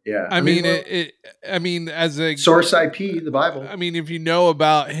mine? Yeah. I mean, as a source IP, the Bible. I mean, if you know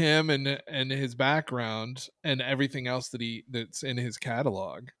about him and his background and everything else that's in his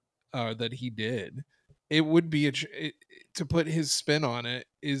catalog that he did, it would be to put his spin on it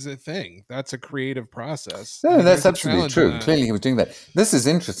is a thing. That's a creative process. No, that's absolutely true. Clearly, he was doing that. This is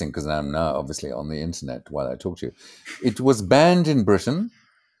interesting because I'm now obviously on the internet while I talk to you. It was banned in Britain.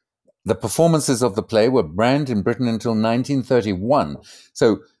 The performances of the play were banned in Britain until 1931.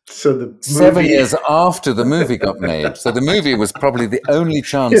 So the 7 years after the movie got made. So the movie was probably the only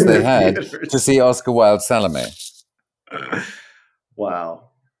chance they had to see Oscar Wilde's Salomé. Wow.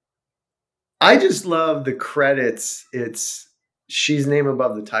 I just love the credits. She's name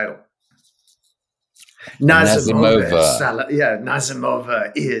above the title. Nazimova.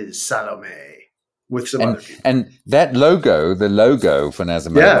 Nazimova is Salomé. With some other people. And that logo, the logo for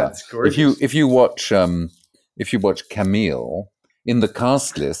Nazimova, it's gorgeous. If you watch Camille, in the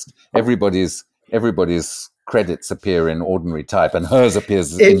cast list, everybody's credits appear in ordinary type, and hers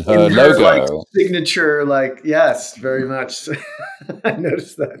appears in her logo. Signature, yes, very much. I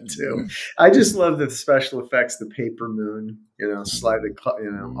noticed that too. I just love the special effects, the paper moon, slide the,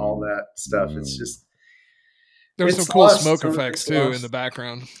 all that stuff. It's just. There was some cool smoke effects too in the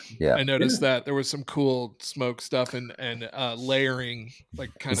background. Yeah, I noticed that there was some cool smoke stuff and layering,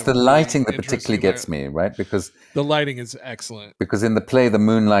 it's the lighting that particularly gets me, right? Because the lighting is excellent. Because in the play, the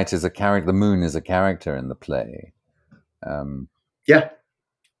moonlight is a character. The moon is a character in the play. Yeah,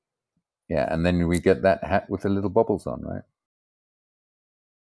 and then we get that hat with the little bobbles on, right?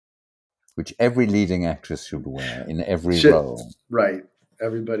 Which every leading actress should wear in every role, right?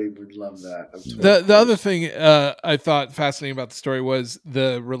 Everybody would love that. The other thing I thought fascinating about the story was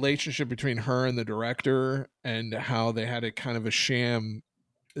the relationship between her and the director, and how they had a kind of a sham.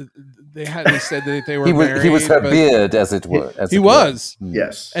 They said that they were married. He was her beard, as it were. He was.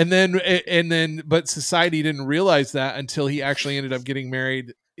 Yes. And then, but society didn't realize that until he actually ended up getting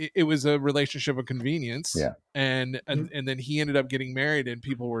married. It was a relationship of convenience. Yeah. And then he ended up getting married, and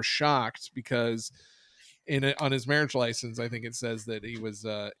people were shocked because on his marriage license, I think it says that he was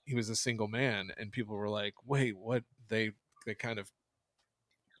a single man, and people were like, "Wait, what?" They kind of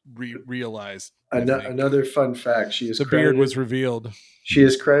realized. Another fun fact: the beard was revealed. She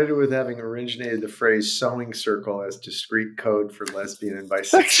is credited with having originated the phrase "sewing circle" as discrete code for lesbian and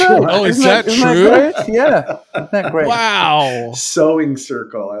bisexual. Oh, is that true? Yeah, isn't that great? Wow, sewing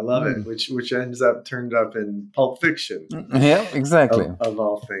circle. I love it. Which turned up in Pulp Fiction. Yeah, exactly. Of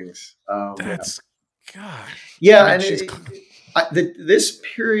all things. That's. Gosh. Yeah, and this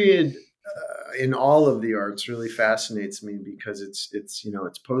period in all of the arts really fascinates me because it's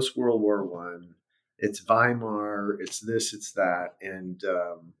post World War I, it's Weimar, it's this, it's that, and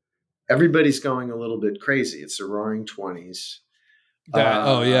everybody's going a little bit crazy. It's the Roaring '20s.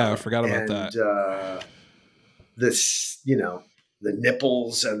 I forgot about that. This the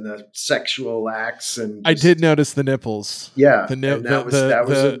nipples and the sexual acts, and I did notice the nipples. Yeah,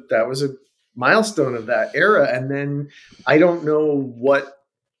 that was a milestone of that era. And then I don't know what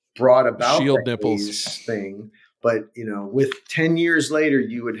brought about shield the nipples thing, but with 10 years later,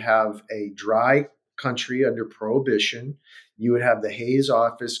 you would have a dry country under prohibition. You would have the Hayes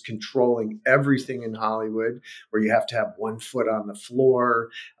office controlling everything in Hollywood, where you have to have 1 foot on the floor.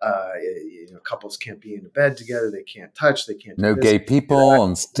 Couples can't be in a bed together. They can't touch. They can't. No gay people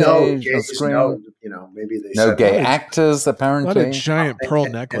on stage, no gays, on screen. No, maybe they no said gay actors. A lot Apparently, of giant pearl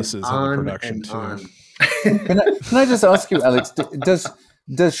necklaces in the production too. Can I just ask you, Alex?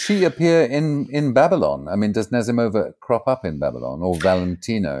 Does she appear in Babylon? I mean, does Nazimova crop up in Babylon or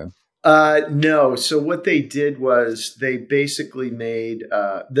Valentino? No. So what they did was they basically made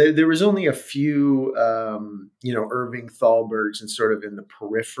there was only a few Irving Thalbergs and sort of in the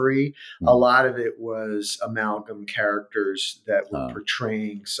periphery. A lot of it was amalgam characters that were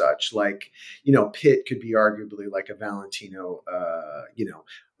portraying such, like, Pitt could be arguably like a Valentino.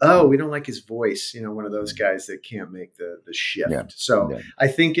 Oh, we don't like his voice. One of those guys that can't make the shift. Yeah. So I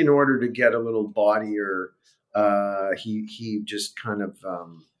think in order to get a little bawdier, he just kind of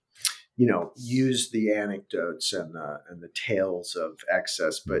used the anecdotes and the tales of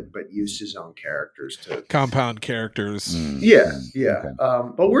excess, but used his own characters to compound characters. Yeah. Okay.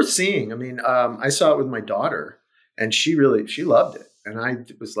 But we're seeing. I mean, I saw it with my daughter, and she loved it. And I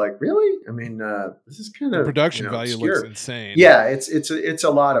was like, really? I mean, this is kind of the production value obscure. looks insane. Yeah, it's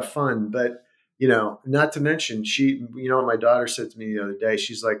a lot of fun, but not to mention she. My daughter said to me the other day,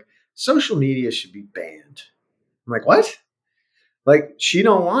 she's like, social media should be banned. I'm like, what? Like, she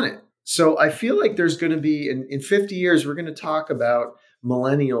don't want it. So I feel like there's going to be in 50 years, we're going to talk about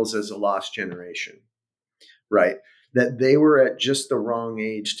millennials as a lost generation, right? That they were at just the wrong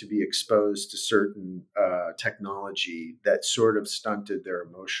age to be exposed to certain technology that sort of stunted their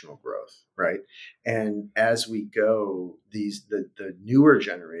emotional growth, right? And as we go, the newer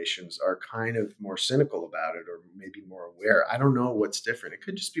generations are kind of more cynical about it, or maybe more aware. I don't know what's different. It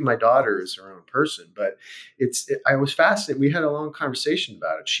could just be my daughter is her own person, but I was fascinated. We had a long conversation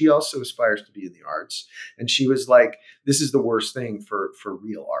about it. She also aspires to be in the arts, and she was like, "This is the worst thing for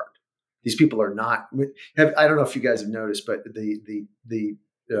real art. These people are not." I don't know if you guys have noticed, but the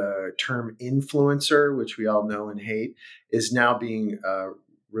term influencer, which we all know and hate, is now being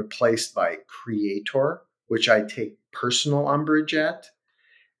replaced by creator, which I take personal umbrage at.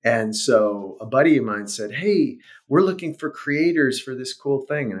 And so a buddy of mine said, "Hey, we're looking for creators for this cool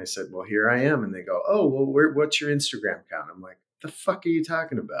thing." And I said, "Well, here I am." And they go, "Oh, well, what's your Instagram account?" I'm like, "The fuck are you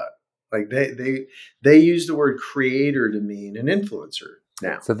talking about?" Like they use the word creator to mean an influencer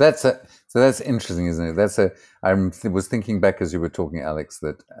now. So that's interesting, isn't it? I was thinking back as you were talking, Alex,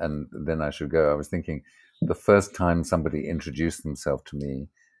 and then I should go. I was thinking the first time somebody introduced themselves to me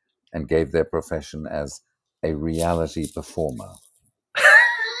and gave their profession as a reality performer.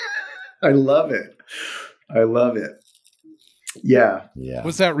 I love it. Yeah.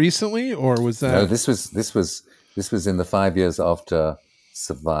 Was that recently, or was that? No, this was in the 5 years after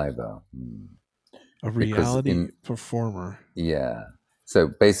Survivor. A reality performer. Yeah. So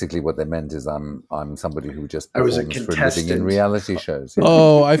basically, what they meant is I'm somebody who just performs for a living in reality shows. Yeah.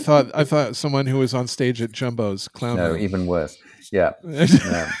 Oh, I thought someone who was on stage at Jumbo's Clown. No, even worse. Yeah.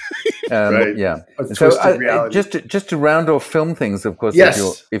 Right. Yeah. So just to round off film things, of course,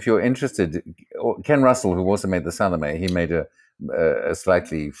 yes. if you're interested, Ken Russell, who also made the Salomé, he made a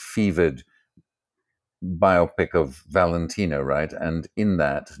slightly fevered biopic of Valentino, right? And in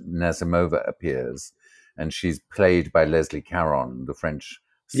that, Nazimova appears, and she's played by Leslie Caron, the French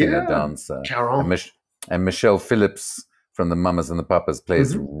singer-dancer. Caron. And Michelle Phillips from the Mamas and the Papas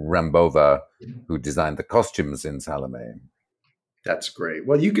plays Rambova, who designed the costumes in Salomé. That's great.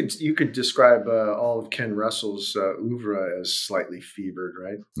 Well, you could describe all of Ken Russell's oeuvre as slightly fevered,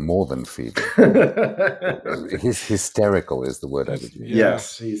 right? More than fevered. Hysterical is the word I would use.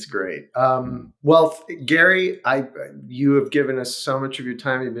 Yes, he's great. Well, Gary, you have given us so much of your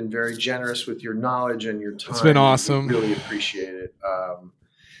time. You've been very generous with your knowledge and your time. It's been awesome. We really appreciate it.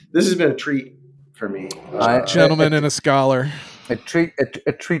 This has been a treat for me. Gentleman and a scholar. A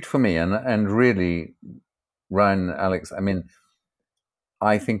treat for me, and really, Ryan, Alex, I mean,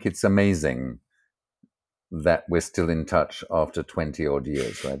 I think it's amazing that we're still in touch after 20 odd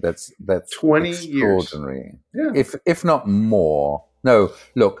years, right? That's 20 extraordinary. Years. Yeah. If not more. No,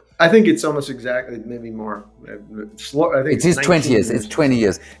 look. I think it's almost exactly, maybe more. I think it is 20 years. It's 20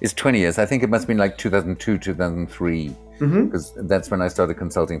 years. It's 20 years. I think it must have been like 2002, 2003, because that's when I started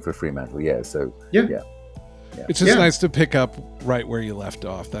consulting for Fremantle. Yeah. So yeah. It's just nice to pick up right where you left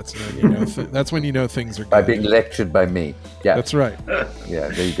off. That's when that's when you know things are good. By being lectured by me. Yeah, that's right. Yeah,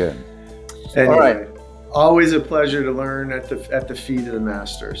 there you go. Anyway, all right. Always a pleasure to learn at the feet of the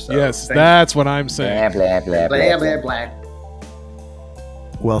master. So yes, that's what I'm saying. Blah, blah, blah, blah, blah, blah.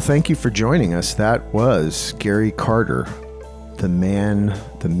 Well, thank you for joining us. That was Gary Carter, the man,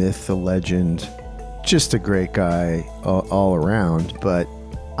 the myth, the legend, just a great guy all around. But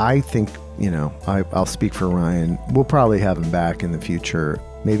I think, I'll speak for Ryan. We'll probably have him back in the future,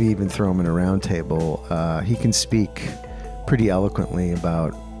 maybe even throw him in a round table. He can speak pretty eloquently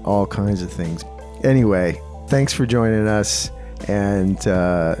about all kinds of things. Anyway, thanks for joining us. And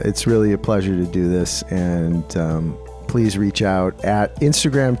it's really a pleasure to do this. And please reach out at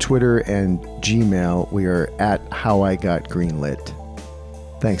Instagram, Twitter, and Gmail. We are at How I Got Greenlit.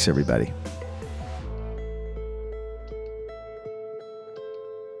 Thanks, everybody.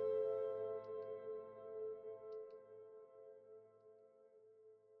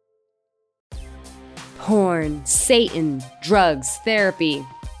 Porn, Satan, drugs, therapy.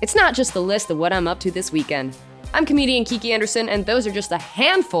 It's not just the list of what I'm up to this weekend. I'm comedian Kiki Anderson, and those are just a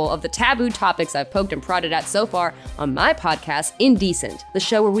handful of the taboo topics I've poked and prodded at so far on my podcast, Indecent, the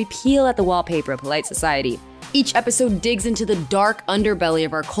show where we peel at the wallpaper of polite society. Each episode digs into the dark underbelly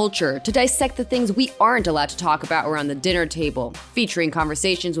of our culture to dissect the things we aren't allowed to talk about around the dinner table, featuring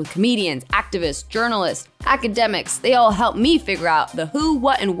conversations with comedians, activists, journalists, academics. They all help me figure out the who,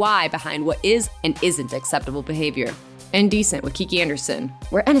 what, and why behind what is and isn't acceptable behavior. Indecent with Kiki Anderson,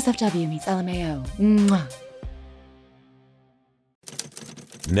 where NSFW meets LMAO. Mwah.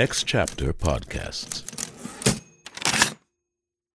 Next Chapter Podcasts.